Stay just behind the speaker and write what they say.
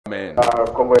Amen.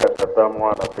 Kombo ya tata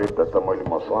mwana pe tata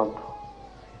molimo santo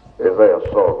eza ya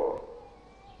solo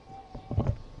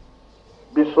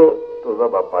biso toza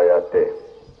bapaya te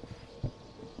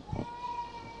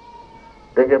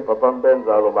ndenge papa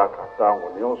Mbenza alobaka ntango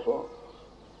nyonso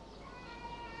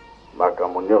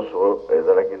makambo nyonso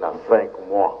ezalaki na 5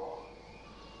 mois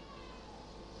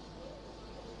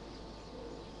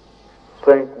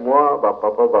 5 mois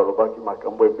bapapa balobaki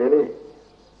makambo ebele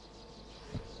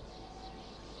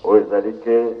oyo ezali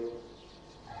ke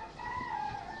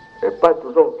epai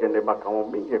toza kokende makambo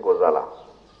mingi ekozala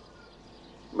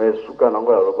me suka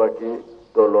nango alobaki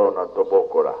tolona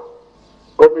tobokola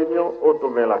communion oyo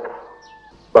tomelaka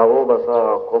bango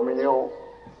basalaka communion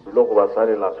biloko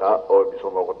basalelaka oyo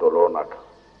biso moko tolonaka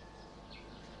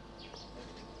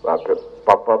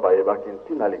papa bayebaki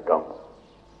ntina likambo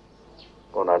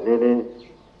mpona nini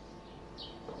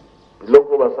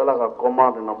biloko basalaka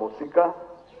commande na mosika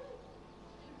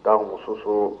ntango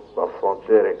mosusu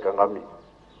bafrontiere ekangami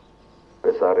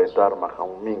pesa retard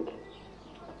makambo mingi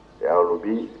ya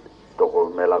olobi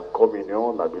tokomela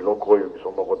communion na biloko oyo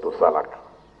biso moko tosalaka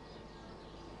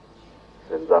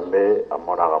se nzambe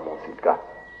amonaka mosika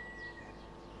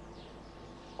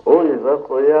oyo eza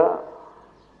koya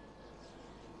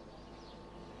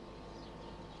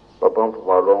papa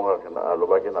mfuma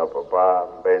alobaki na papa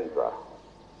Mbenza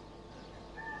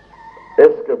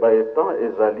eske baetan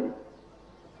ezali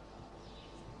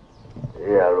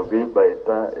e alobi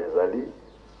baetan ezali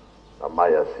na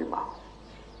mai ya nsima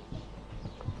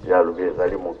ye alobi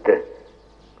ezali moke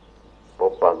mpo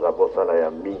panza bosala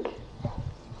ya mingi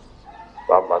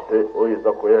pamba te oyo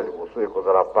eza koya liboso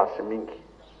ekozala pasi mingi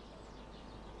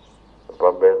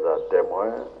papa Mbenza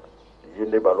témoin ye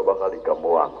nde balobaka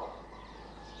likambo wana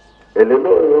elelo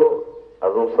oyo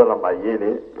azosala mayele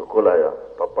lokola ya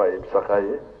papa ayebisaka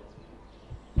ye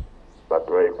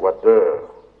bato ya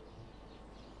Équateur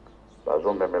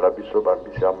bazomemela biso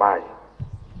bambisi ya mai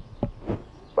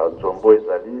banzombo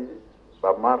ezali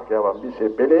bamarke ya bambisi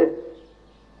ebele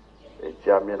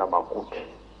etiami na makuti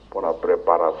mpona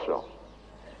préparation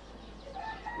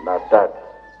na date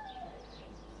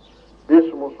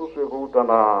biso mosusu ekouta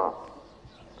na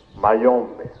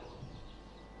Mayombe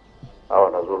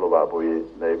awa nazoloba boye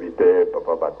nayebi te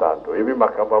papa Batando oyebi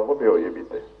makambo yango mpe oyebi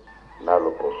te na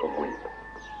loposo mwito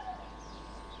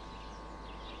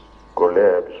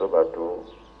kolea ya biso bato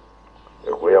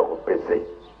ekoya kopese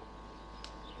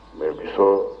me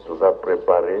biso toza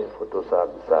prepare fo tosala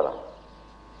misala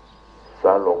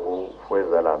salongo fo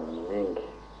ezala mingi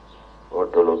oyo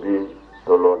tolobi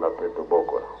tolona mpe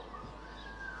tobokola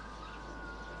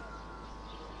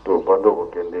tobanda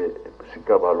kokende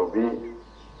esika balobi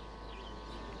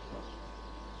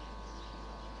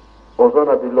oza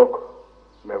na biloko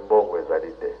me mbongo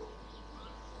ezali te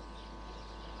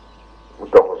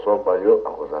moto akosomba yo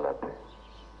akozala te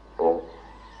bon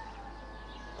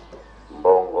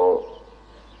mbongo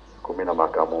komi na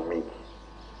makambo mingi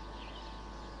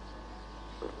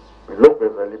biloko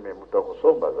ezali me moto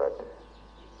akosomba aza te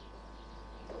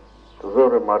tozo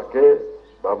remarke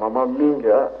bamama mingi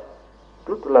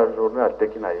toute la journée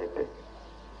ateki na ye te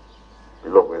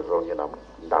biloko ezongi na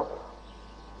ndako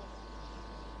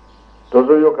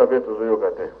tozoyoka mpe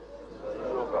tozoyoka te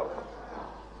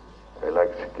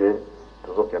elakisi ke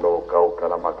tozokenda kokauka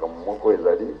na makambo moko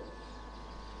ezali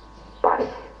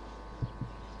pasi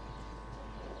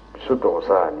biso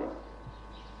tokosala nini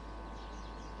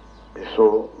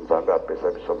biso nzambe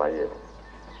apesa biso mayele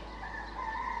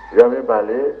ya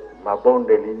mibale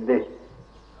mabondeli nde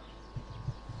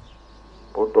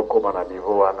mpo tokóma na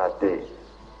nivo wana te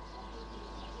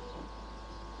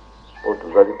mpo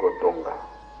tozali kotonga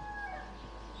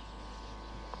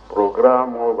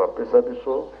programme oyo bapesa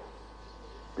biso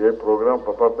ye programme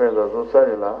papa Mbenza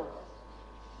azosalela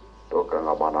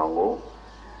tokangama nango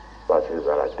basi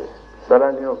ezala te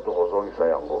sala nyonso tokozongisa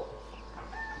yango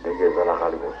ndenge ezalaka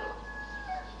liboso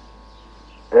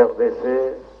RDC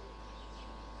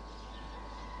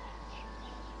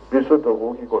biso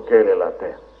tokoki kokelela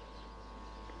te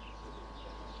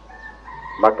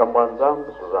makambo ya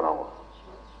nzambe toza nango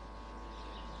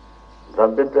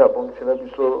nzambe mpe abongisela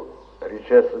biso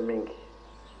richesse mingi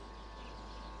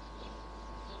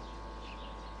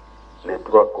les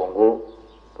 3 Congo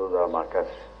tozala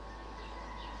makasi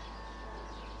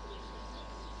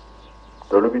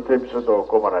tolobi te biso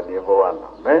tokokóma na niveau wana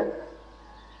me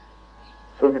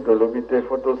soki tolobi te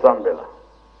fo tosambela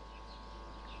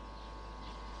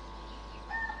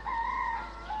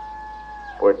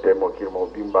po ete mokili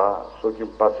mobimba soki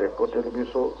mpasi ekoteli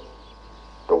biso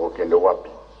tokokende wapi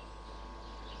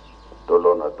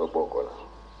tolona tobokola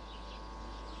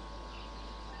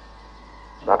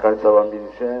na kanisa ba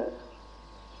musicien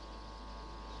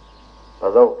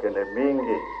baza kokende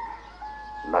mingi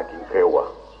na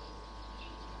kinkewa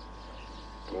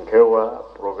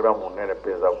programu nene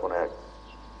peza kuna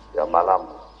ya malamu.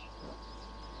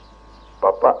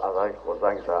 Papa azaki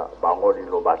kozangisa bango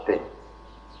liloba te.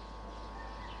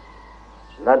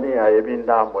 Nani ayebi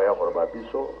ndambo ya koloba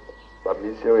biso ba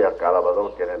misio ya kala baza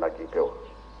kokende na kinkewa.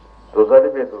 Tozali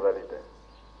bien tozali te.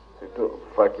 Surtout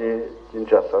faki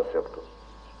Kinshasa surtout.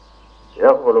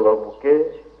 Ya koloba buke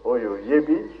oyo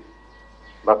yebi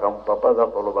makambo papa za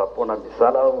koloba pona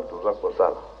misala o toza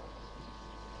kosala.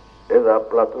 Eza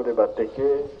plateau de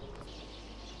bateke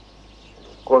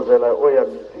kozela oya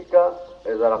misika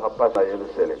eza la kapasa na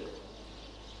Yerusalem.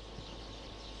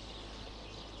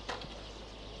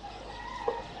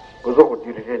 Kuzo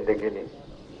kudirige ndengeni.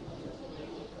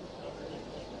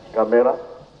 Kamera.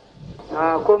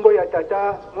 Kombo ya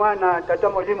tata mwana tata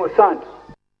Molimo Santo.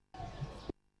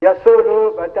 Ya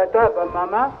solo batata ba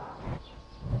mama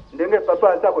ndenge papa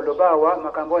aza kolobawa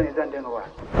makambo neza ndengo.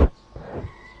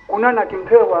 Kuna na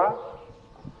kinkewa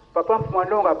papa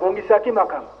mwanonga bongisaki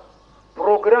makambo.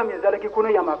 Programme ezalaki kuna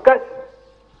ya makasi.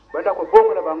 Banda ko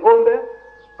bokola bangombe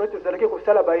peto ezalaki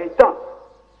kosala baetan.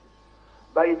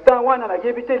 Baetan wana na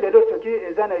yebite lelo soki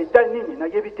eza na etan nini na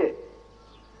yebite.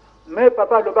 Me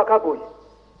papa lobaka boy.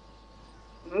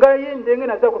 Ngai ndenge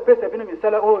naza kopesa bino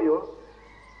misala oyo.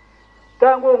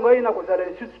 Tango ngai na kozala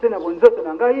lisusu te na bonzoto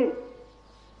na ngai.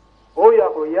 Oyo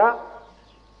akoya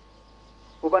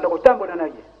ubanda kotambola na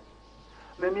ye.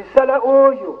 Me misala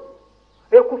oyo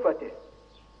ekufa te.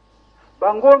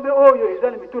 Bangombe oyo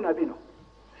ezali mituna bino.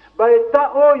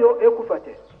 Baeta oyo ekufa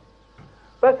te.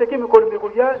 Parce que mikolo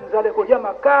mikulia nzale kolia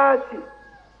makasi.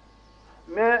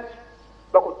 Me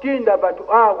bakutinda batu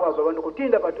awa, babanda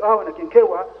kutinda batu awa na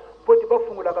kinkewa poti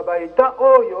bafungula ka baeta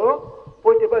oyo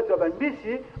poti bazwa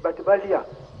bambisi batu balia.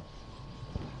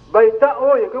 Baeta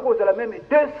oyo kekozala même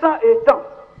 200 étangs.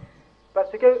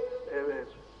 Parce que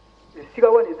sika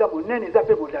wana eza monene eza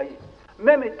pe molayi.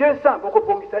 Même 200 boko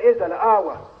bongisa ezala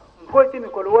awa. Mpoti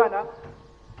mikolo wana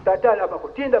tata la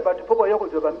bakutinda batu popo yako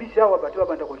zoba mbisi awa batu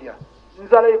babanda kolia.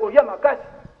 Nzala ikolia makasi.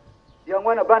 Ya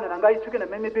mwana bana na ngai suke na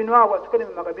meme bino awa suke na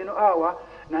makabino awa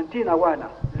na ntina wana.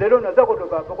 Lelo naza ko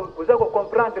loba boza ko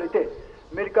comprendre te.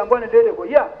 Melikambwana lele ko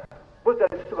ya boza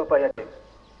lisu papa ya te.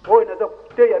 Oyo naza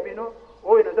te ya bino,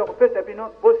 oyo naza ko pesa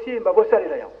bino, bosimba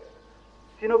bosalela yango.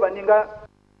 Sino baninga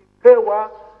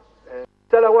pewa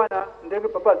sala wana ndenge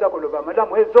papa za ko loba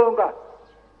madamu ezonga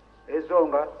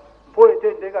mpo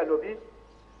ete ndenge alobi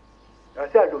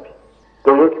asi alobi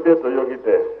toyoki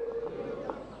te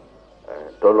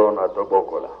tolona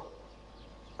tobokola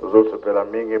tozosepela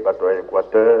mingi bato ya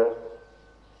Equateur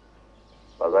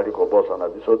bazali kobosa na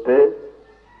biso te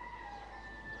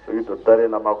soki totali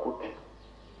na makuti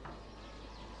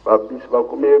babisi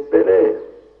bakomi ebele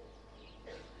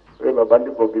oyo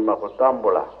babandi kobima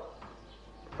kotambola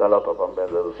sala papa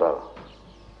mbenza zosala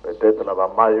peut-être na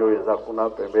bamayi oyo eza kuna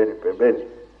pembeni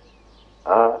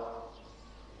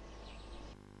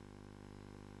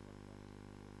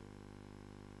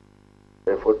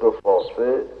les photos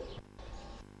forcées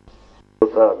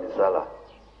osala misala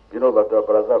bino bato ya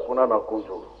Braza kuna na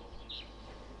kunju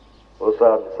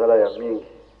osala misala ya mingi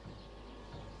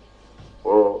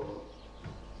o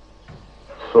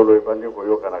solo ebandi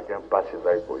koyoka ke mpasi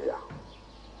ezali koya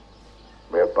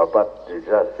mais papa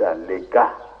déjà c'est à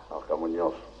l'écart makambo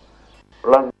nyonso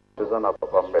plan eza na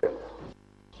papa mbenza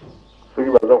soki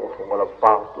baza kofungola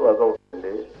partout aza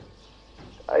kokende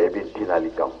ayebi ntina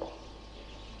likambo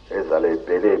ezala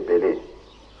ebele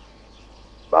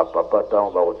bapapa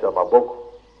ntango bakotia maboko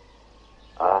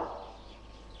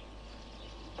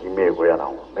kimi ekoya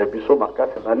nango me biso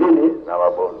makasi na nini na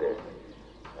babonde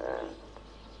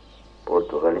mpo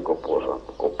tozali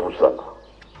kopusana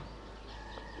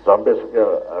nzambe soki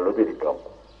alobi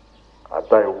likambo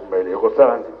ata eumeli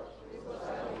ekosala nini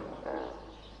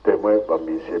témoin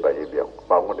bamisie bayebi yango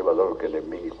bango nde baza kokende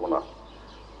mingi kuna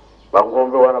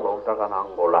bangombe wana bakutaka na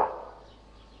Angola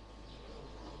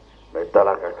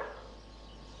metala kaka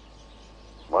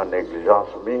mwa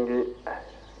négligence mingi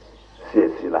si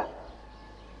esila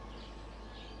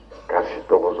kasi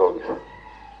tokozongisa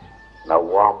na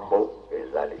wambo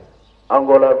ezali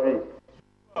Angola vi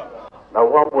na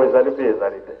wambo ezali pe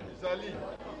ezali te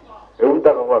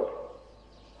eutaka wapi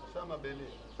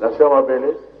na sia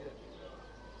mabele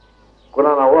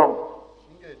kuna na wambo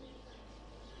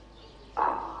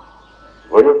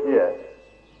boyoki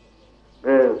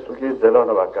me soki nzela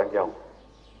wana bakangi yango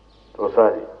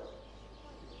tosali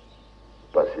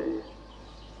pasi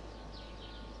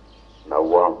na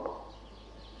wambo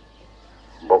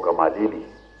mboka malili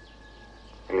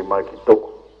klima kitoko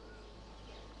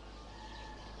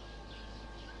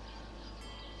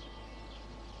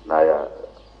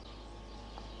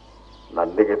na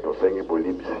ndenge tosengi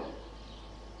bolimsi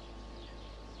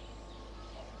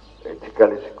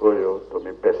etikali sikoyo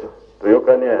tomipesa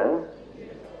toyokani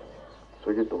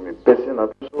soki tomipesi na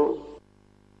biso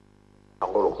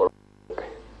yango lokola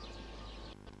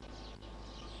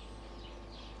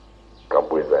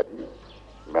kambo ezali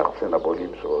merci na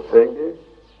bolimsi osengi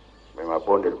me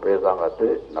mabondeli mpe ezanga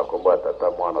te na kombo ya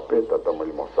tata mwana mpe tata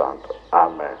molimo santo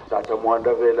amen. Tata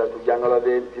mwanda vela tujangala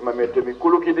le ntima meto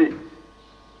mikulu kidi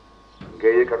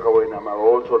ngeye kaka wena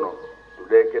maonsono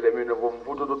tulekele mino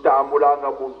vumfutu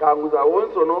tutambulanga butangu za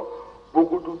onsono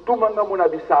buku tutumanga muna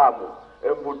bisamu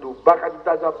embutu baka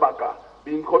tutaza baka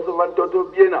binkoso vantoto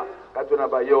biena katona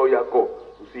bayo yako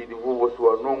usidi vuvo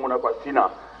suwa nungu na pasina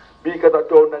bika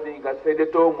tatonda ninga sede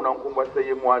to muna nkumba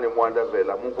seye mwane mwanda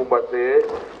vela mkumba seye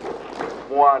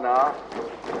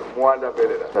mwana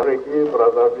velela reki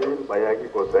Brazzaville bayaki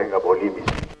kosenga bolimi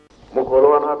mokolo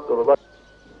wana toloba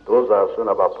toza so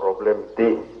na ba problème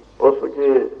te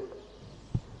osoki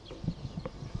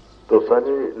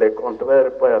tosali le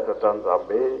contraire pa ya tata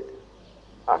nzambe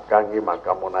akangi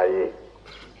makambo na ye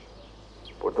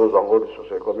po tozwango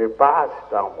lisusu ekomi pasi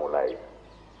ntango molai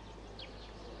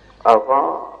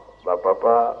avant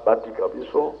bapapa batika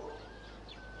biso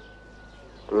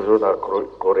toujours na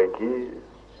koreki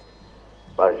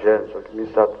bajeune soki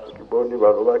misato soki boni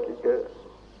balobaki ke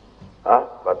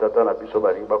batata na biso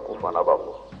balingi bakufa na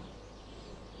bango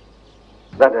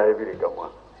nani ayebirika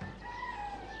mwana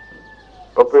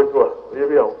papa etwa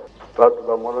oyebi yango bato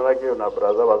bamonanaki yo na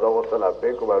braza baza kosala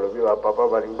beko balobi bapapa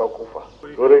balingi bakufa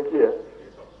koreki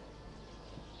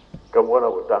kambo wana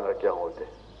botangaki yango te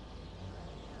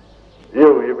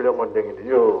yo oyebi yango ndenge nini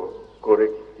yo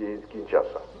koreki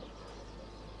Kinshasa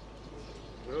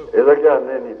ezaki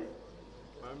ane nini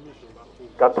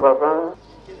 80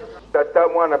 tata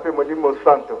mwana pe molimo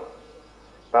santo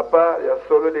papa ya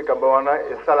solo likambo wana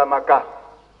esalamaka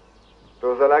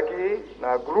tozalaki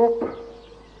na groupe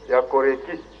ya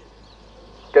koreki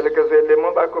quelques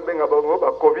éléments bakobenga bango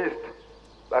bacoviste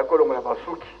bakolongola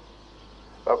basuki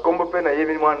bakombo mpe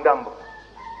nayebi mwa ndambo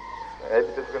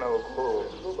nayebi te soki na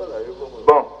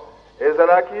bon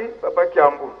ezalaki papa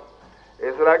Kiambu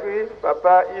ezalaki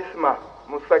papa Isma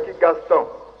Musaki Gaston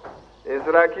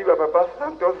ezalaki papa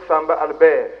Santos Samba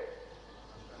Albert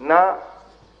na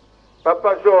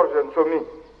papa George Nsomi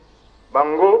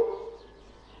bango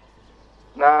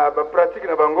na ba pratique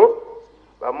na bango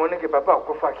ba monike papa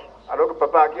akufaki alors que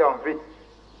papa aki en vie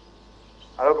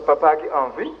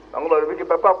bango ba lobi que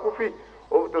papa akufi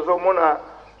o tozo mona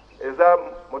eza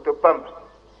motopamba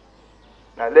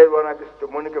na lelo wana te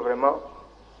monike vraiment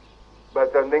ba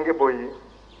tandenge boyi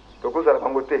tokozala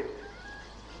bango te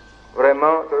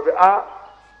vraiment tobe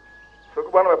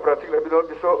soki bwana ba pratique la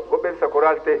biso obelisa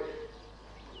choral te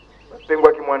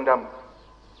batengwaki mwa ndambo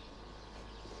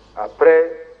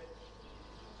après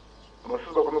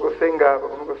mosusu bakomi kosenga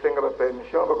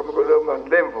bapermission bakomi kolomba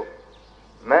ndemvo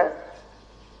mais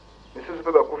misusu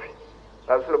mpe bakufi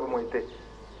basula bomoi te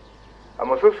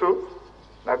amosusu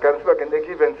na kanisi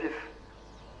bakendeki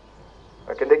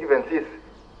 26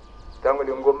 ntango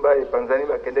lingomba epanzani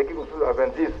bakendeki mosusu a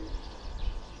 26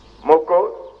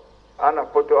 moko ana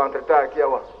poto entre temps aki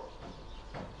awa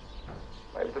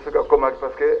mayebi te soki akomaki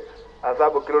parce que aza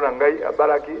bokilo na ngai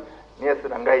abalaki niese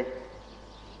na ngai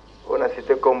on a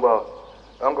cité kombo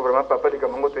donc vraiment papa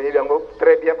likambo yango toyebi yango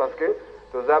très bien parce que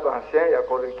toza baancien ya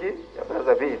koreki ya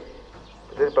Brazzaville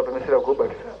peut-être papa misila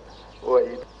kobakisa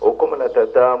oayi okomona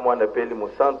tata mwana peli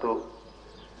mosantu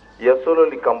ya solo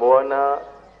likambo wana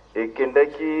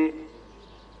ekendaki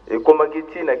ekomaki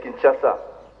ti na Kinshasa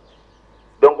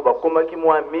donc bakomaki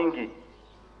mwa mingi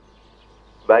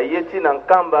bayeti na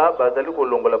nkamba bazali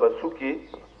kolongola basuki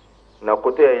na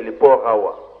kote ya heliport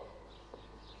awa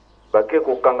bake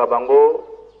kokanga bango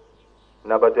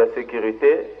na bato ya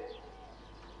sécurité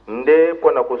nde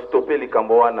mpona kostope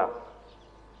likambo wana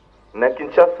na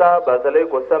Kinshasa bazali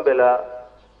kosambela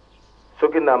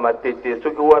soki na matete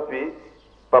soki wapi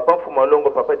papa mfumalongo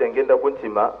papa dengenda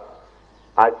kuntima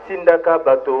atindaka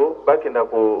bato bakenda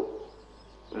ko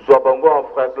zwa bango en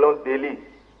flagrant délit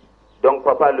donc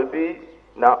papa alobi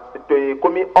na to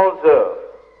komi 11h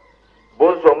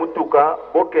bozwa mutuka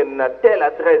bokende na telle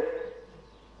adresse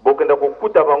bokenda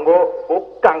kokuta bango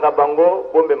bokanga bango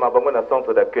bombema bango na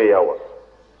centre d'accueil yawa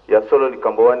ya solo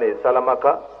likambo wana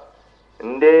esalamaka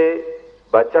nde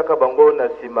batiaka bango na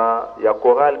nsima ya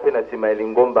choral mpe na nsima ya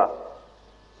lingomba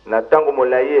na ntango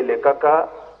molai elekaka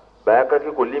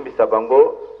bayakaki kolimbisa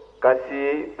bango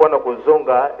kasi mpona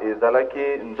kozonga ezalaki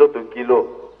nzoto kilo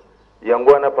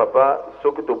yango wana papa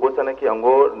soki tobosanaki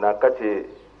yango na kati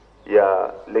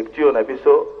ya lecture na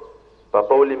biso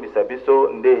papa olimbisa biso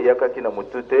nde yakaki na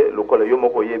mutute lokola yo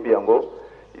moko yebi yango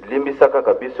limbisaka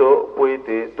kabiso po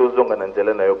ete tozonga na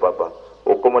nzela na yo papa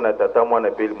okomona tata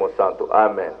mwana pe limo santo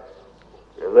amen.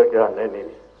 ezalaki aneni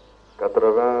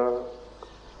 80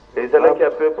 ezalaki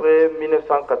à peu près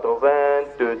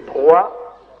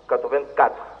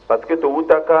 1983-84 parce que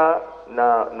towutaka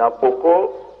na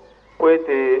poko po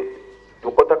ete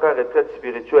tokotaka retraite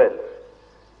spirituelle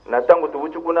na tango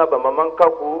towuti kuna bamama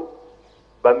nkaku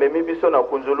bamemi biso na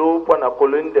kunzulu mpo na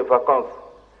colonie de vacances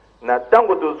na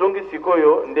tango tozongi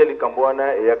sikoyo nde likambo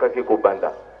wana eyakaki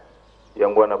kobanda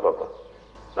yango wana papa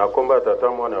na komba tata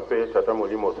mwana pe tata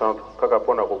molimo centre kaka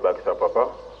mpona kobakisa papa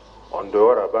en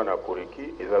dehors ya bana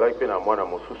koreki ezalaki mpe na mwana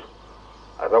mosusu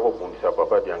aza kobundisa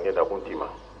papa diangenda kuntima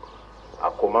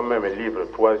akoma meme livre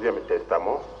 3e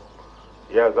testament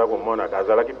ye aza komona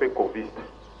azalaki mpe coviste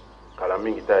kala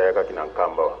mingi ta ayakaki na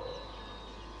nkamba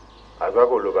aza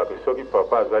kolobaki soki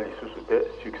papa aza lisusu te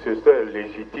successeur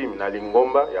légitime na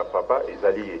lingomba ya papa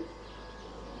ezali ye.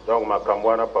 Donc makambo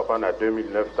wana papa na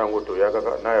 2009 tango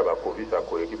toyakaka na ya bacoviste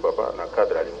akoyeki papa na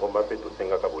cadre ya lingomba mpe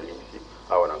tosengaka bolimbisi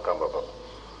awa na nkamba papa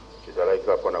ezalaki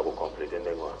kaka mpona kokomplete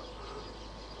ndenge wana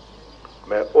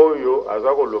mais oyo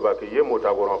aza kolobaki ye moto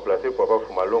akoremplace papa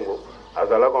Fumalongo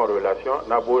azalaka en relation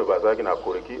na boyo bazalaki na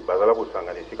koreki bazala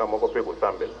kosangana esika moko mpe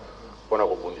kosambela mpona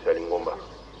kobundisa lingomba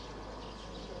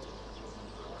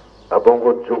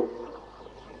abongo tu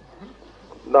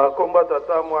na komba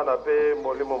tata mwana pe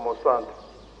molimo mosantu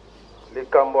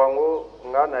likambo yango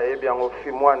nga nayebi yango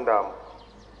fi mwa ndambo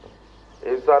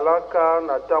ezalaka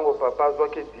na ntango papa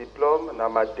azwaki diplôme na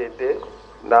matete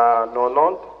na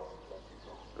 90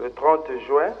 le 30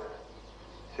 juin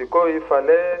sikoyo il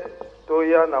fallait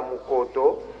toya na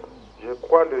mukoto je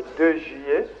crois le 2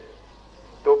 juillet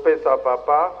topesa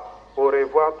papa au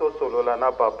revoir tosolola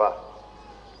na papa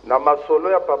na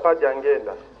masolo ya papa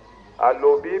diangenda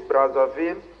alobi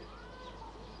Brazzaville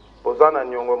boza na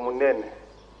nyongo munene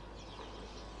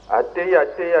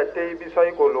ateyi biso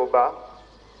ayi koloba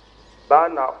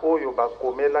bana oyo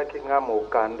bakomelaki nga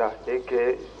mokanda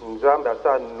eke nzambe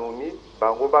asa nuni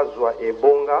bango bazwa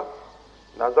ebonga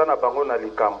naza na bango na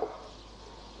likambo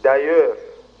d'ailleurs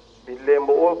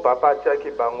bilembo oyo papa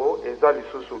atiaki bango eza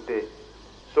lisusu te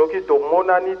soki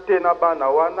tomonani te na bana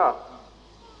wana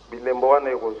bilembo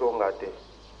wana ekozonga te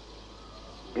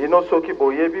bino soki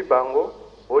boyebi bango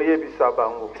boyebisa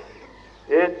bango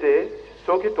ete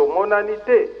soki tomonani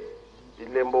te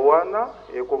bilembo wana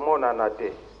ekomonana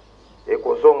te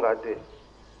ekozonga te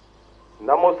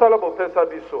na mosala bopesa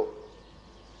biso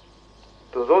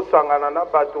tozosangana na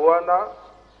bato wana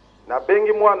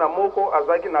nabengi mwana moko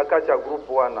azalaki na kati ya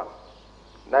groupe wana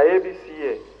nayebisi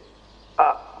ye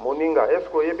moninga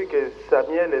eske oyebi ke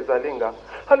Samuel ezalinga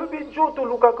alobi jo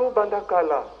tolukaka obanda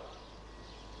kala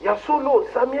ya solo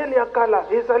Samuel ya kala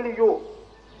ezali yo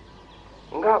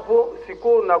nga po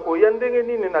sikoyo nakoya ndenge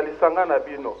nini na lisanga na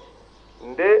bino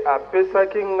nde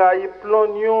apesaki ngai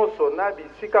plan nyonso na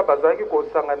bisika bazalaki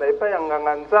kosangana epai ya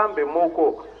nganga nzambe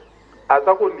moko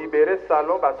aza kolibere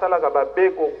salon basalaka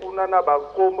babeko kuna na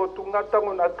bakombo tunga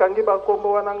ntango nakangi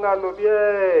bakombo wana nga alobi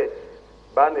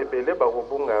bana ebele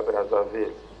bakobunga ya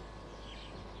Brazzaville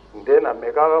nde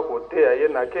namekaka koteya ye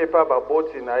nake epa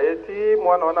baboti na ye ti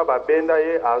mwana wana babenda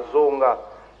ye azonga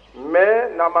mais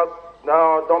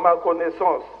dans ma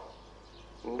connaissance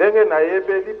ndenge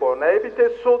nayebeli bon nayebi te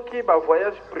soki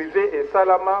bavoyage privé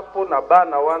esalama mpo na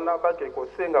bana wana bake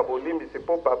kosenga bolimbisi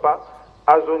mpo papa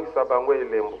azongisa bango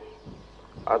elembo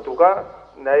en tout cas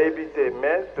nayebi te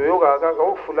mais toyokaka kaka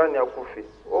ofulani akufi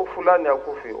ofulani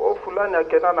akufi ofulani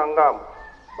akenda na ngambo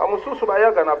bamosusu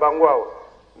bayaka na bango awa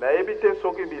nayebi te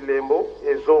soki bilembo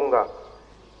ezonga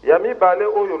ya mibale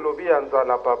oyo lobi ya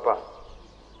nzala papa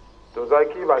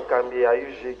tozalaki bakambi ya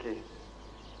ujiki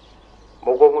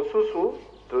moko mosusu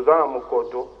toza na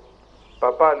mokoto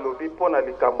papa alobi mpo na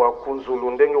likambo ya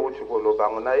kunzulu ndenge uti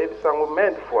kolobango nayebisango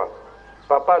maintes fois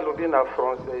papa alobi na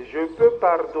français je peux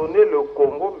pardonner le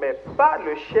Congo mais pas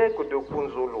le chèque de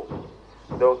kunzulu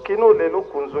donc kino lelo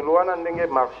kunzulu wana ndenge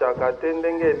marchaka te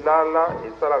ndenge elala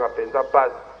esalaka mpenza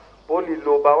pasi mpo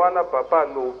liloba wana papa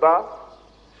aloba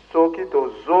soki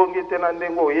tozongi te na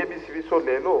ndenge oyebisi biso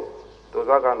lelo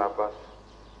tozaka na pasi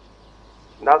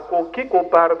nakoki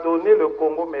kopardonner le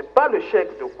Congo mais pas le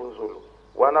chèque de kunzulu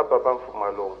wana papa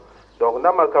Fumalongo donc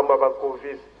na makambo ba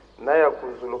covid na ya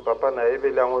kunzulu papa na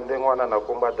yebeli yango ndenge wana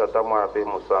nakomba tata mwana pe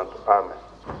mosantu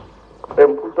amen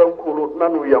mputa nkulu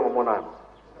nanu yango monana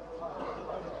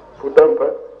futampa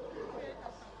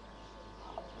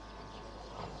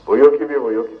boyoki bi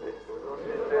boyoki te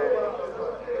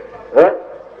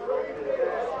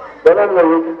bana na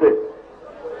yoki te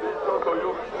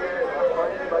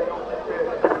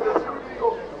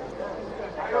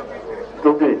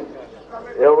Tubi,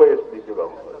 eu vou explicar lá.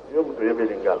 Eu não tenho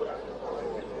belingala.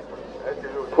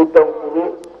 Futam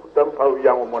kuru, futam pau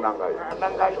yang monangai.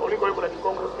 Nangai, oli koi boleh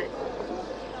dikongkong pi.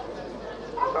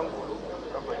 Futam kuru,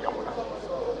 futam pau yang monangai.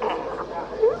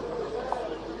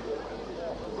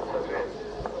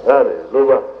 Allez,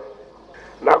 Louba.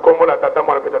 Na kombo la tata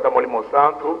mwana pe tata molimo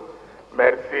santu.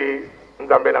 Merci.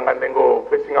 Nzambe na ngandengo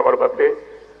fesinga baluba pe.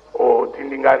 O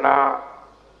tindingana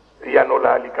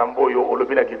yanola likamboyo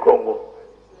olobina kikongo.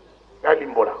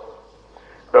 Ngalimbola.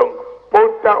 Donc,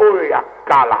 pota oyo ya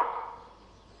kala.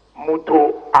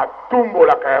 Mutu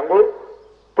atumbola kayango.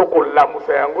 Toko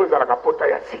lamusa yango zalaka pota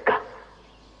ya sika.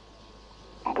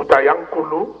 Mputa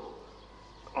yankulu.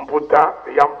 Mputa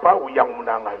yampa ou yang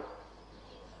munangayo.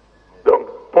 Donc,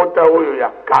 pota oyo ya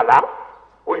kala,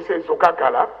 oyo se soka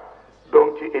kala,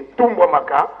 donc tu etumbwa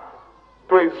maka,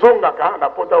 to ezongaka na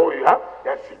pota oyo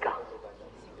ya sika.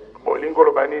 Bolingo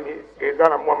loba nini, eza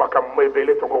na mwa maka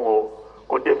mwebele toko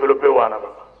ko développer wana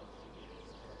baba.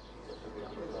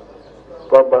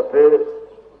 Pambate,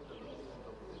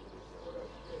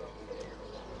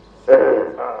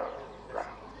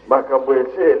 makambo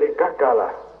ese ele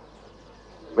kakala,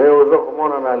 me ozo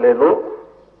komona na lelo,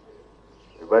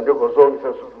 ibandi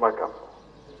kozongisa susu makambo.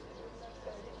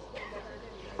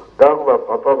 Tangu ba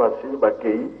papa basili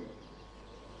bakei,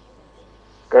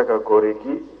 kaka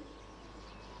koreki,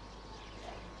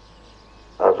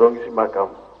 azongisi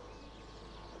makambo.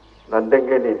 Na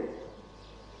ndenge nini?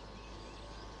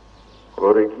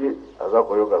 Koreki aza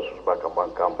koyoka susu makambo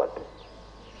nkamba te.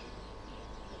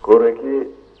 Koreki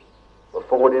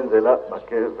bafongoli nzela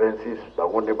bake 26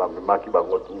 bangonde bamemaki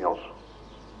bango nyonso.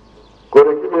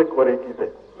 Koreki me koreki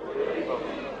te.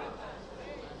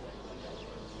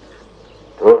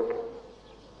 Donc,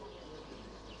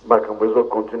 makambo ezo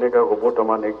continue kaka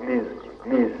kobotama na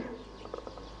église.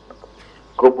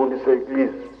 Kobundisa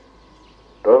église.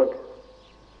 Donc,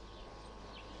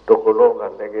 tokolonga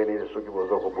ndenge nini soki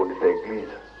bozo kobundisa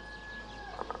église.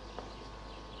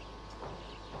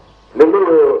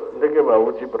 Lelo ndenge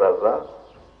bauti braza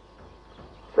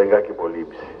sengaki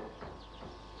bolimisi.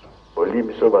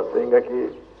 Bolimisi oyo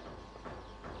basengaki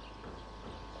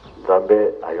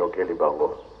Nzambe ayokeli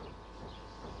bango.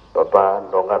 Papa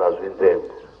ndonga nazwi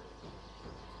nzembo.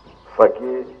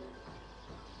 Faki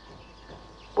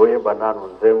boyeba nanu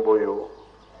nzembo oyo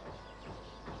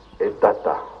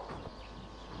etata.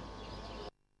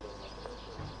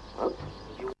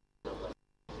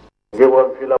 Ngewa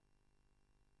mfila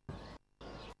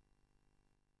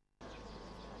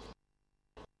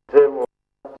nzembo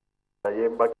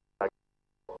ayemba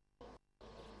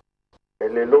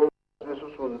elelo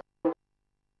susu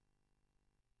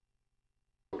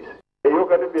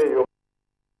yoka ni bien yo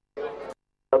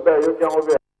abe yo ki ango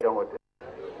be yango te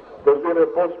donc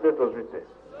réponse be to zite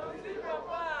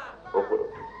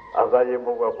azaye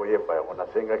moko ko yemba yango na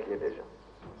senga ki deja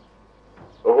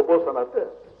okobosa na te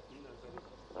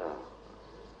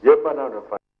yemba na no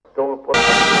fa donc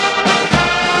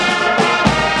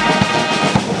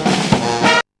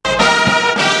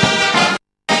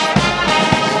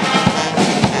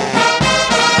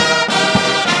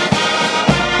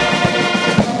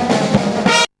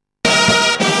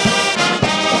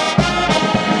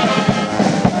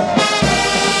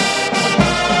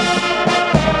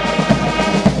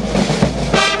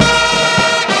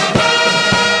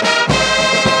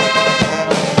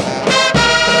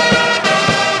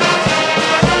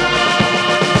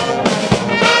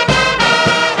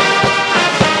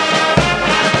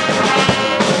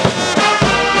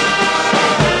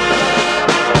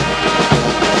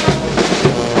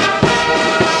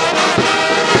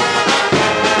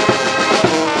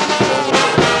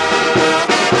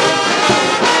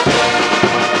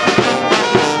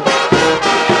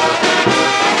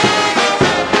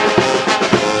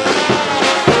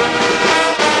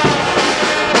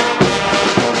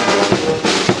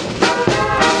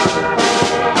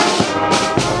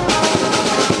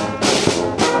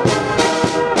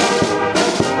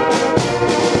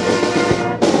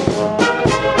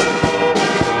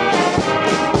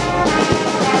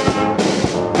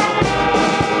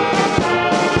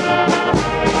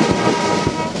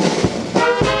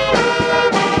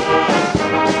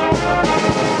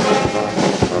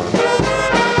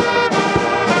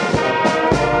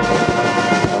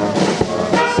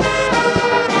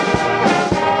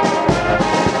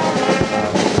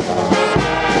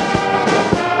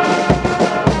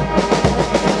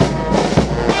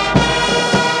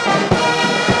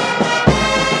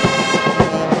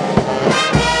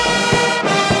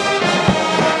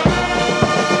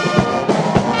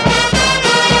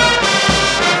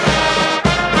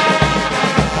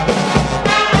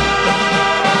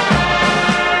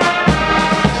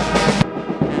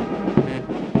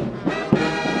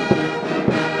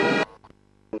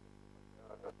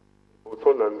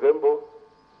tokoto na nzembo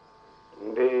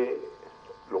nde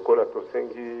lokola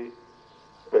tosengi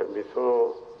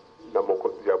permission na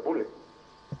mokonzi ya bule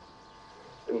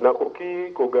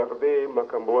nakoki kogarde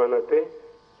makambo wana te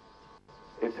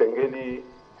esengeli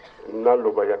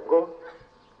naloba yango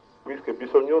puisque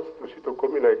biso nyonso tosi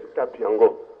tokomi na etape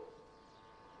yango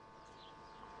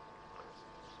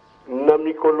na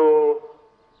mikolo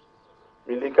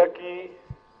milikaki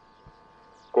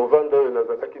kovanda oyo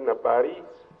nazalaki na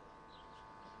Paris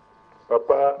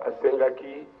papa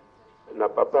asengaki na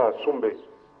papa asumbe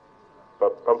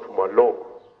papa mfuma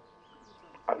longo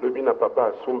alobi na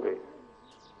papa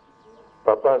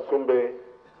asumbe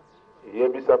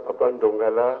yebisa papa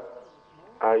ndongala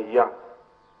aya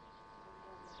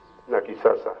na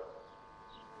Kisasa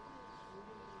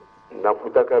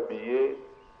nafutaka biye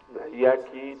na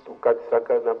yaki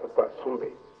tokatisaka na papa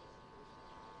asumbe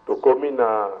tokomi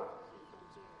na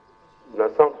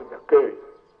centre d'accueil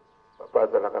papa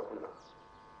azalaka kuna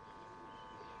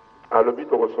alobi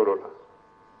tokosolola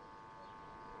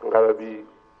ngalabi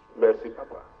merci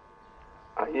papa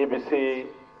ayebisi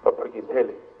papa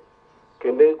Gintele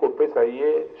kende kopesa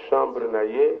ye chambre na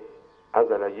ye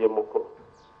azala ye moko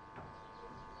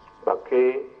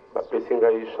bake bapesi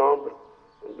ngai chambre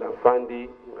nafandi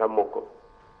nga moko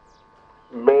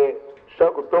mais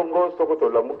chaque tongo soko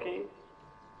tolamuki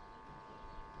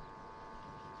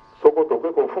soko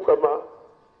toke kofukama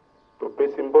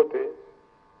topesi mbote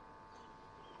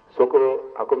soko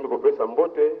akomi kopesa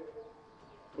mbote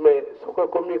mais soko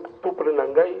akomi tout près na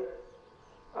ngai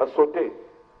asote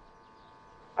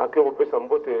ake kopesa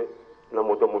mbote na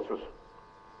moto mosusu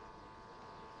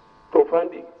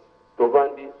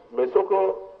tovandi mais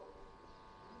soko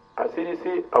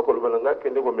asilisi akoloba na ngai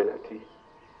kende komela ti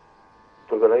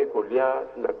tozalaki kolia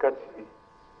na kati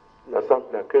na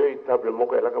centre d'accueil table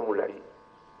moko yalaka molai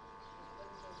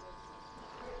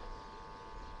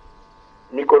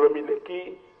mikolo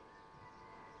mileki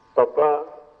papa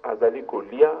azali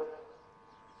kolia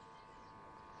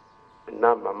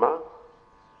na mama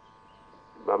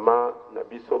na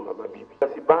biso mama bibi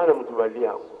kasi bana mutu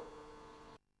balia yango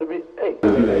alobi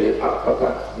alobi na ye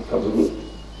papa ikabuni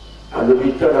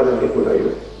alobi tala na ndeko na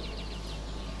yo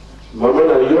mama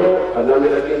na yo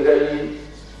anamelaki ngai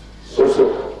soso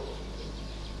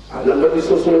anambaki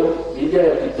soso bilia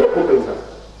ya kitoko mpenza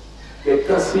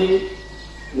kasi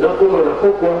nakoma na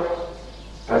pokwa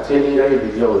atieli ngai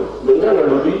bilia oyo me ngai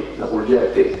nalobi na kolia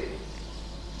te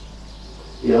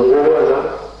yango wana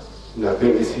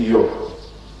nabengisi yo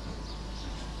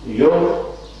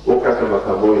okata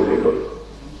makambo oyo lelo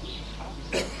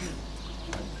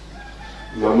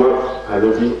mama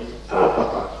alobi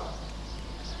papa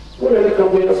wana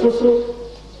likambo ya soso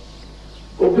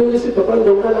obengisi papa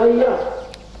ndongala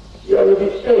ya alobi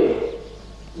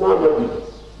mama bibi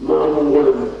mama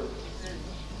ngolo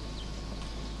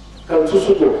kan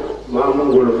susuko mama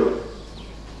ngolo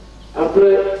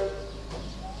après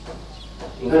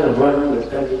ngana bwana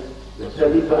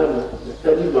Nathalie bana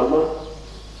Nathalie mama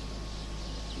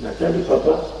Nathalie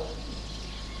papa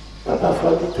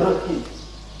fadi tranquille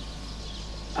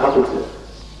abote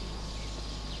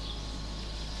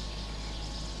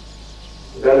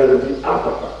ngana lobi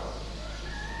papa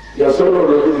ya solo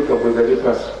lobi likambo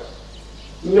pasi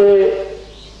mais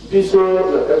biso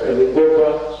nataka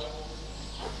lingomba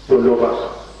toloba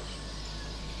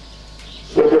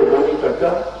soko omoni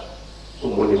tata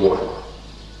omoni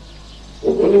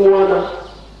mwana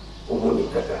omoni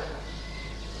tata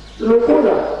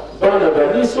lokola bana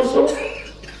bali soso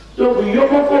donc yo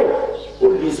moko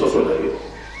oli soso na yo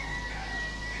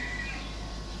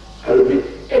alobi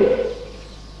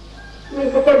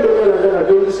mais papa ndongala nga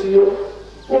nabengisi yo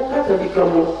okata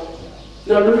likambo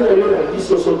nalobi na yo na li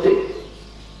soso te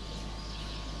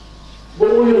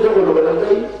bongo yo oza koloba na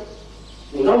ngai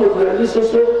nga moto na li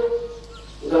soso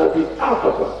ngabi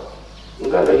papa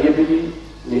nga nayebeli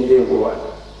ni ndengo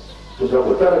wana toza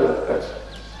kotala na kati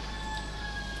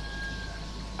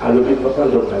alobi papa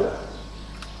ndongala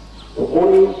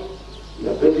omoni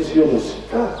nabengisi yo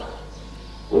mosika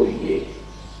oye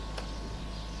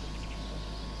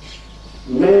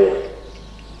mais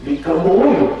likambo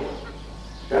oyo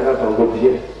tala bango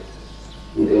bien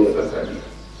ndenge bazali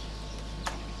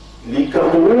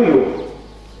likambo oyo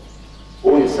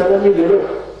esalami lelo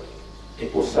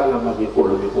ekosalama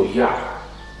mikolo mikoya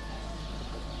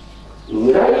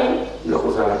ngai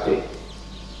nakozala te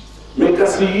mais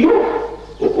kasi yo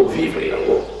okovivre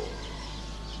yango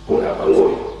mpona bango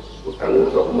oyo otango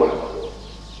oza komona bango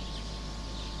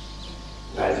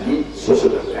bali soso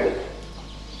na ngai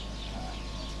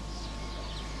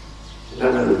nga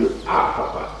nalobi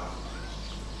papa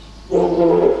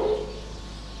bongo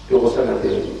tokosala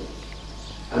ndenge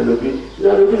alobi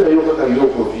na yo kaka yo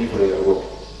kovivre yango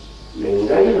me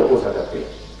ngai nakozala te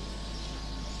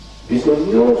biso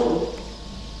nyonso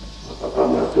bapapa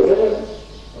Martorel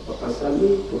bapapa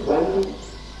Sami tovandi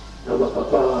na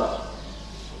bapapa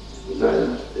na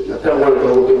ntango wana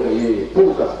bakobenga ye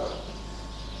puka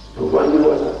tovandi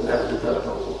wana nazotala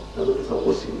bango nazopesa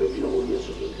ngo simba bilongo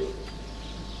yesu te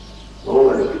bango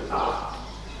balobi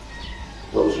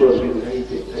bamosusu balobi ngai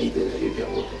te nayebi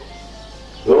yango te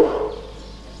donc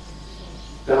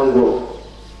ntango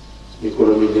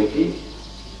mikolo mileki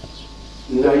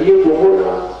naye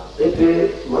komona ete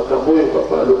makambo oyo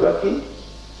papa alobaki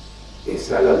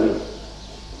esalami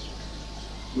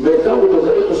me ntango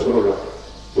tozali kosolola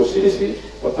tosilisi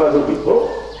papa alobi bon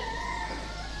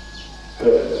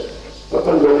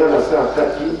papa ndonga na sa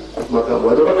akati makambo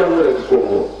alobaki yango na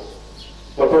kikongo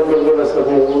papa ndonga na sa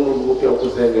bongo moki ya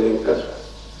kozengela nkata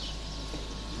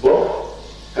bon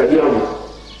kadiambu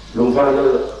lumvana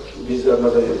biza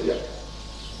mazayozia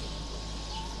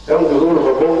ntango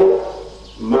tozoloba bongo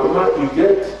mama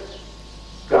Huguette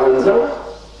Kanza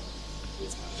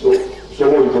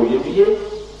songo oyebi ye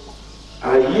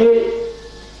aye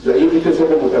nayebi te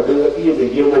soko moto abengaki ye me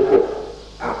ye moko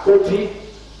akoti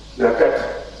na kati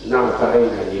na apareil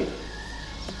na ye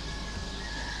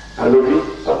alobi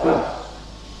papa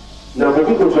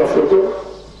nakoki kozwa foto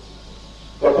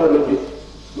papa alobi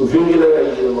lovingela ya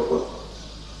ye na makolo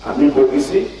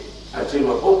amibongisi atie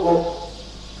maboko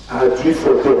azwi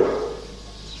foto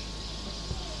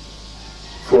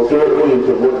oyo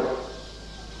tomona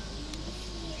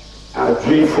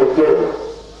azwi foto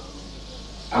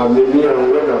amemi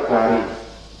yango na Paris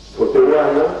foto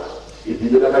wana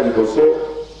ebimelaka liboso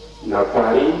na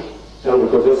Paris ntango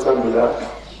tozosambela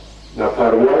na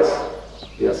paroisse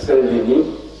ya Saint-Denis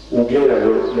ou bien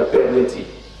ya Père Neti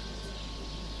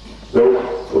donc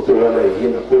foto wana eye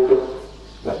na poto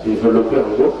badéveloppe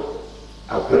yango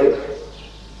après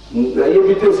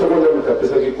nayebi te soko nani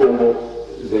kapesaki kombo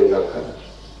zengaka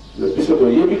me biso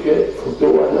toyebi ke foto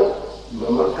wana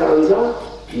mama Kanza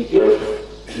Huguette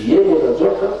ye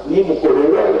nazwaka ni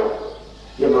mokolo wana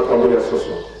ya makambo ya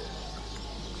soso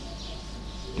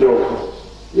donc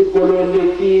likolo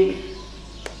eleki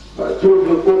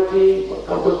batrouble ekoti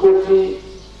makambo ekoti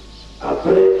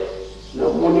après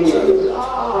namoni nalobi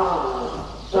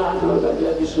tano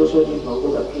galiaki soso ni bango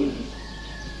bakili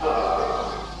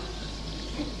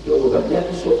donc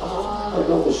galiaki so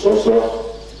donc soso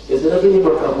ezalaki ni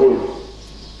makambo oyo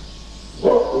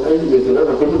bon ngai maintenant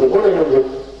nakomi komona yango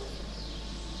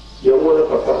yango wana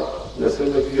papa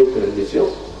nasengaki yo permission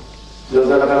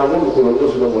nazalaka nango mikolo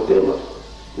nyonso na motema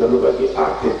nalobaki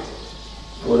te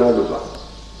mpona aloba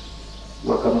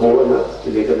makambo wana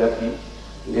elekalaki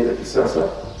nde na kisasa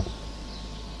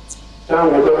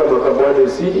ntango kaka makambo wana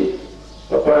esili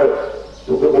papa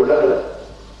toke kolala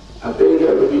abengi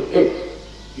alobi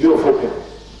yo foke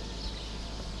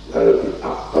alobi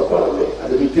papa me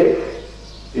alobi te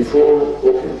il faut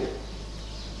okende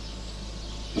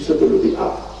biso tolobi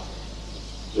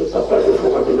le papa il faut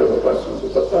kabina papa le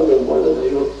papa me mwana na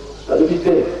yo alobi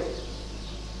te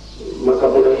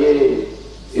makambo na ye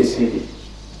esili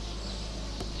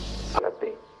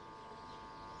te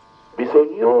biso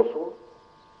nyonso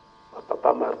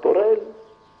bapapa Martorel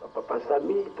bapapa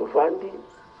Sami tovandi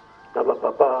na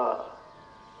bapapa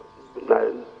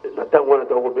na ntango wana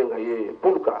tokobenga ye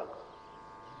pulka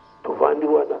tovandi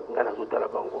wana ngai nazotala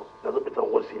bango nazopesa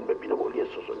ngo simba bino kolia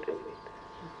soso te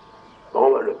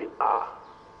bango balobi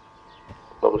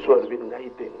bamosusu balobi ngai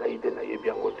te nayebi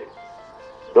yango te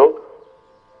donc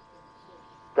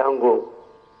ntango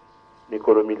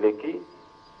mikolo mileki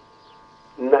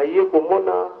naye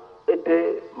komona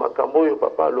ete makambo oyo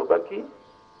papa alobaki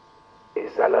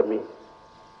esalami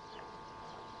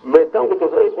me ntango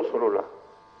tozali kosolola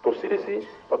tosilisi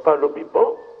papa alobi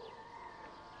bon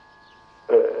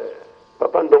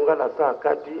papa ndonga na sa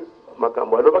akati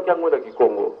makambo alobaki yango na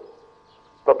kikongo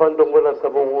papa ndongo na sa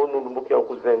bongo nulumbuki ya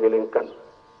kozengela nkana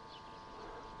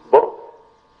bon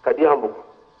kadiambu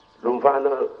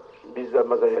lumvana biza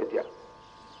mazayadia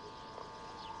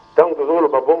ntango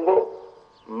tozoloba bongo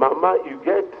mama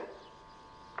Huguette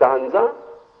Kanza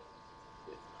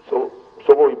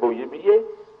soko boyebi ye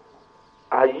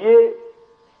aye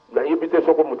nayebi te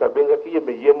soko moto abengaki ye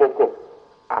me ye moko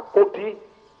akoti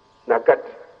na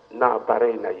kati na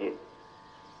apareil na ye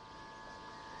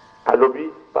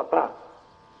alobi papa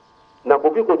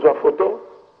nakoki kozwa foto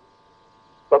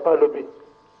papa alobi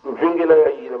vingela ya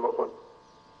ye na makolo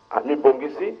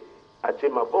amibongisi atie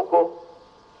maboko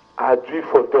azwi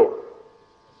foto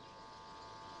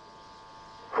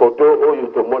oyo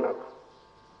tomonaka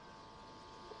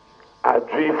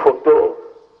azwi foto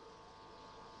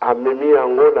amemi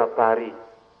yango na Paris.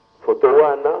 Photo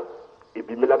wana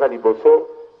ebimelaka liboso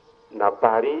na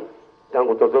Paris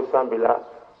tango tozosambela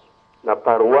na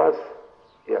paroisse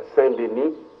ya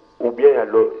Saint-Denis ou bien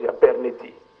ya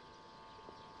Perneti.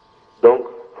 Donc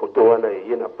photo wana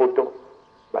eye na poto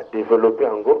ba développer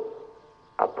yango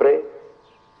après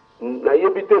na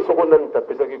yebite soko nani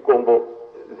tapesaki kombo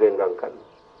zengankana.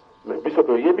 Mais biso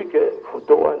to yebike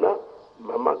photo wana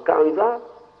mama Kanza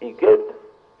iget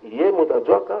ye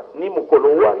mutazwaka ni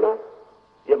mukolo wana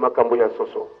ya makambo ya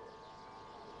soso.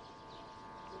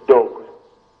 Donc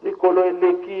mikolo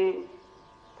eleki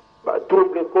ba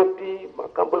trouble koti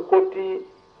makambo koti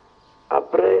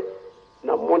après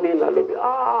na moni na lobi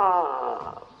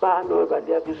bano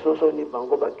baliaki soso ni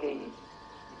bango bakei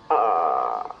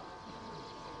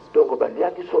donc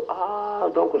baliaki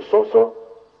donc soso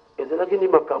ezalaki ni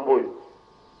makambo yo.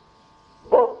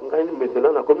 Bon ngai ni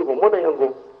maintenant na komi komona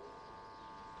yango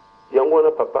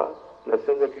wana papa na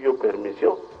sengaki yo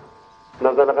permission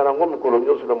nazalaka nango mikolo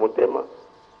nyonso na motema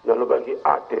nalobaki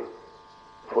ate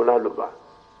fola loba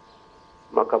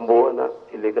makambo wana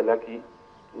elekalaki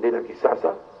nde na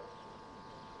kisasa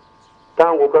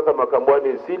tango kaka makambo wana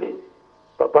esili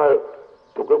papa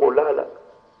toke kolala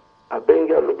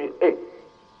abengi alobi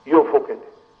yo fokende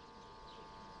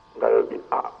ngalobi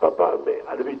papa me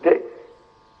alobi te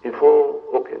il faut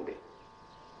okende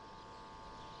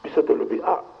biso tolobi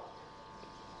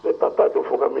mais papa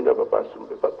tofokami na papa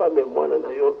sumbe papa me mwana na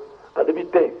yo alobi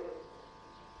te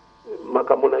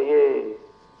makambo na ye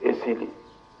esili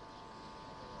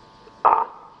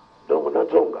donc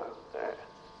nazonga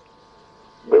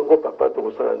bengo papa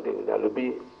tokosala ndenge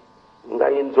nalobi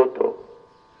ngai nzoto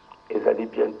ezali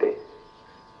bien te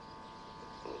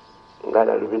ngai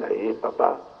nalobi na ye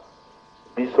papa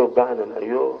biso bana na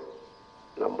yo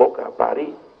na mboka ya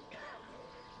Paris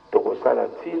tokosala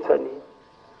ntinsani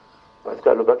parce que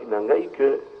alobaki na ngai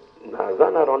que naza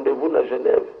na rendez-vous na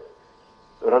Genève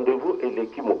rendez-vous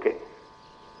eleki moke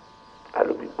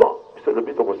alobi bon biso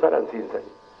lobi tokosala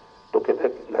ntinsani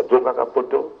tokende nazongaka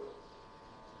poto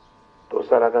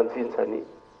tosalaka ntinsani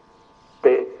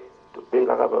mpe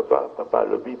tobengaka papa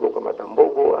alobi bokamata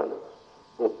mbongo wana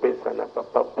bopesa na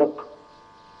papa buka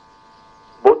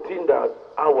botinda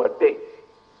awa te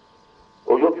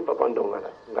oyoki papa ndongala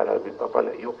ngala alobi papa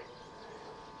na yoki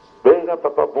benga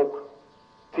papa buka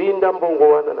tinda mbongo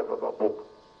wana na papa buka.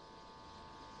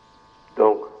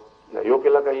 Donc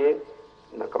nayokelaka ye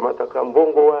nakamataka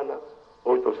mbongo wana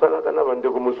oyo tosalaka na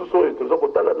bandeko mosusu oyo toza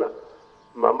kotala na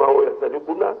mama oyo azali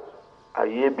kuna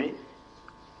ayebi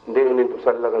ndenge nini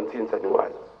tosalelaka ntinsani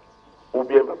wana ou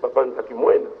bien bapapa nzaki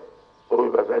mwena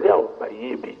oyo bazali awo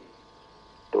bayebi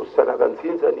tosalaka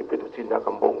ntinsani mpe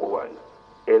totindaka mbongo wana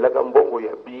elaka mbongo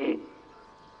ya billet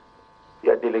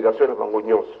ya délégation na bango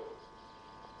nyonso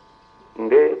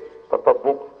nde papa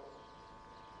buku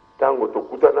tango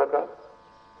tokutanaka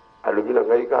alobi na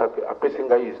ngai kaka apesi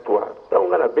ngai histoire tango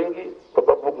nga nabengi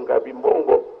papa buku ngai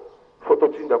bimbongo fo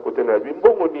totinda kote na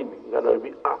bimbongo nini nga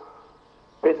nalobi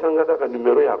pesa nga kaka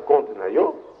numero ya compte na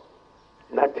yo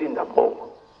natinda mbongo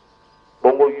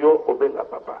bongo yo obenga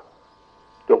papa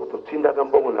donc totindaka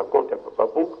mbongo na compte ya papa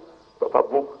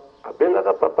buku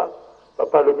abengaka papa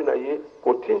alobi na ye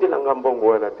kotindelanga mbongo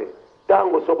wana te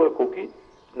tango soko ekoki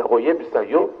na koyebisa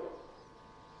yo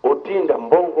otinda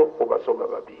mbongo po basomba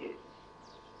babiye.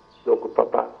 Donc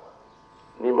papa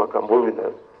ni makambo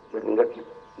oyo nalingaki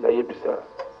nayebisa.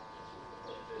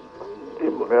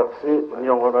 Merci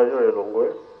nyongo na yo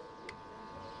elongwe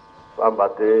pamba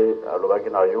te alobaki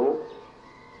na yo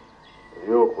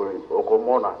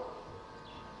okomona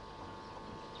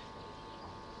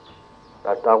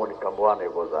tatango likambo wana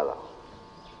ekozala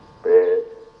mpe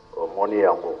omoni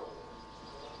yango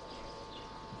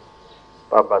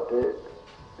pamba te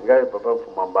ngai papa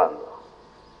mfuma mbanza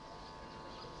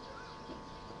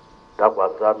ntango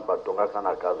azambi batongaka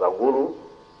na kazangulu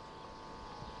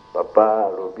papa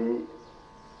alobi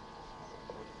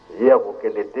ye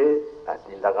akokende te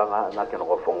atindaka nakende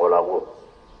kofongola yango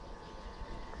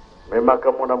me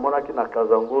makambo namonaki na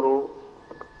kazangulu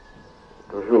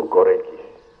toujours koreki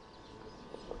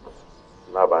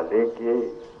na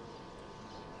baleki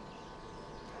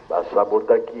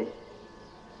basabotaki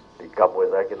likambo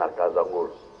ezalaki na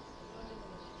kazangulu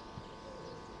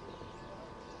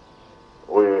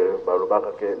oyo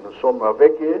balobaka ke nous sommes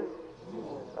avec ye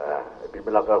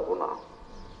ebimelaka kuna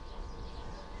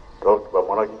donc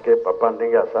bamonaki ke papa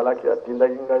ndenge asalaki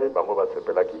atindaki ngai bango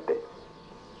basepelaki te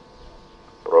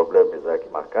problème ezalaki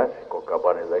makasi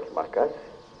kokabwana ezalaki makasi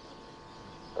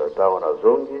ntango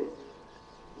nazongi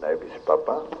nayebisi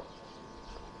papa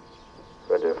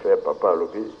fait de faire papa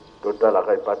alobi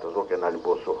totalaka epa tozokenda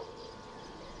liboso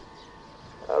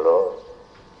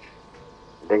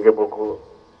ndenge moko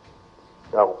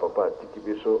ntango papa atiki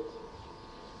biso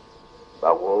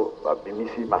bango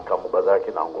babimisi makambo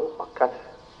bazalaki nango makasi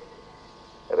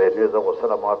réunion eza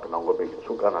kosalama wapi nango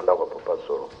suka na ndako ya papa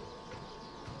solo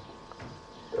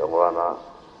yango wana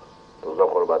toza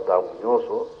koloba ntango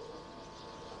nyonso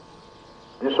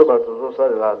biso bato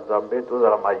tozosalela nzambe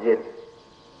tozala mayele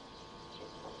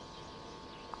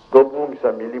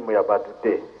tobungisa milimo ya bato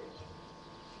te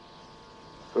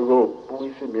soki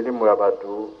obungisi milimo ya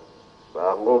bato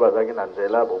bango bazalaki na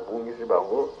nzela bobungisi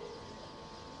bango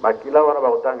makila wana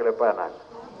bakotangela epai ya nani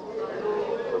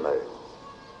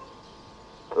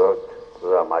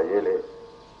tozala mayele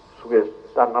soki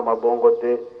etanga mabongo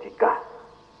te tika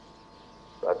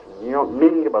bato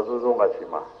mingi bazozonga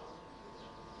nsima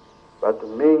bato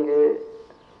mingi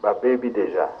babebi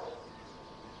deja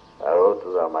alors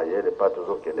tozala mayele mpa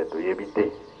tozokende toyebi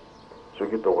te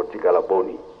soki tokotikala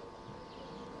boni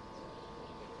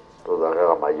tozala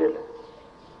kaka mayele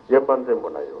yemba nzembo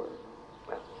na yo.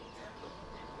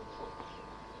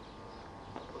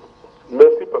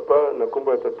 Merci papa na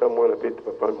kombo ya tata mwana pete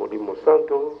papa Molimo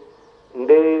Santo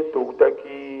nde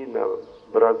tokutaki na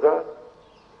braza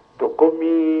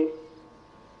tokomi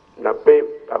na pe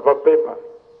ava pepa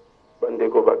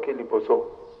bandeko bake liboso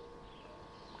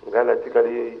ngai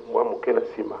natikali mwa moke na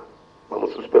nsima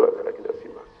bamosusu mpe bazalaki na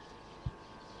nsima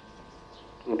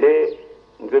nde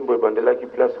nzembo ebandelaki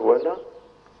place wana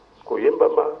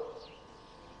koyembama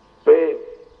mpe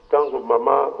ntango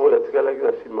mama oyo atikalaki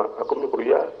na nsima akomi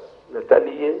koya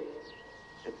natali ye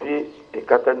epi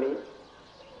ekatani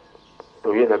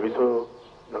toye na biso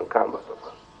na nkamba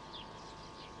papa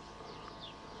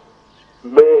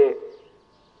mais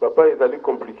papa ezali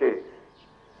compliqué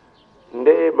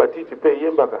nde matiti mpe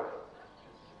eyembaka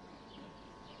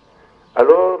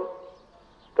alors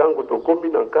ntango tokomi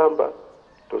na nkamba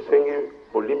tosengi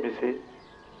bolimbisi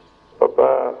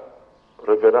papa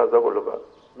révérend aza koloba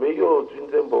me yo ozwi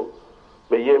nzembo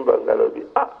meyemba ngai alobi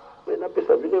me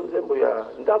napesa bino nzembo ya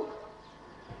ndambo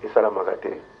esalamaka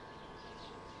te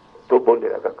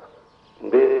tobondela kaka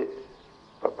nde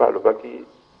papa alobaki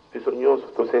biso nyonso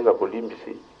tosenga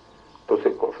bolimbisi tose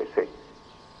confesse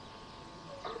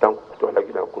ntango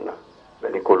toalaki na kuna na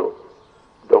likolo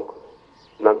donc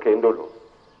na nkendolo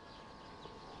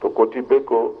tokoti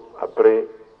beko après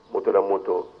moto na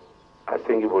moto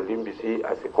asengi bolimbisi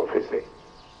ase confesse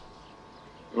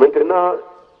maintenant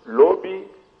lobi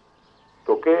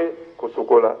toke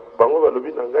kosokola bango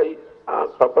balobi na ngai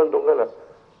papa ndongala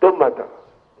tomata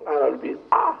ngai nalobi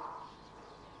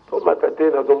tomata te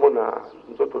nazomona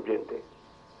nzoto bien te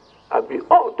abi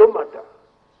tomata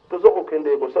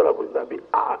tozokokende kosala boye nabi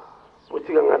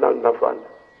botika ngai nafanda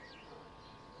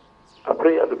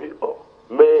après alobi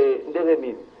mais ndenge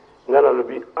nini ngai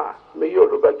nalobi mais yo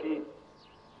olobaki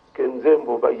ke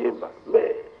nzembo bayemba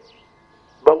mais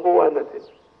bango wana te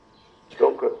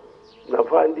donc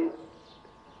navandi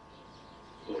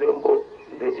nzembo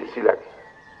nde esilaki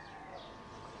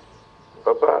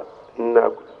papa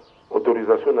na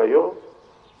autorisation na yo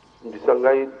mbisa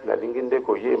ngai nalingi nde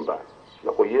koyemba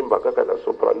na koyemba kaka na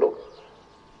soprano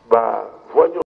ba voix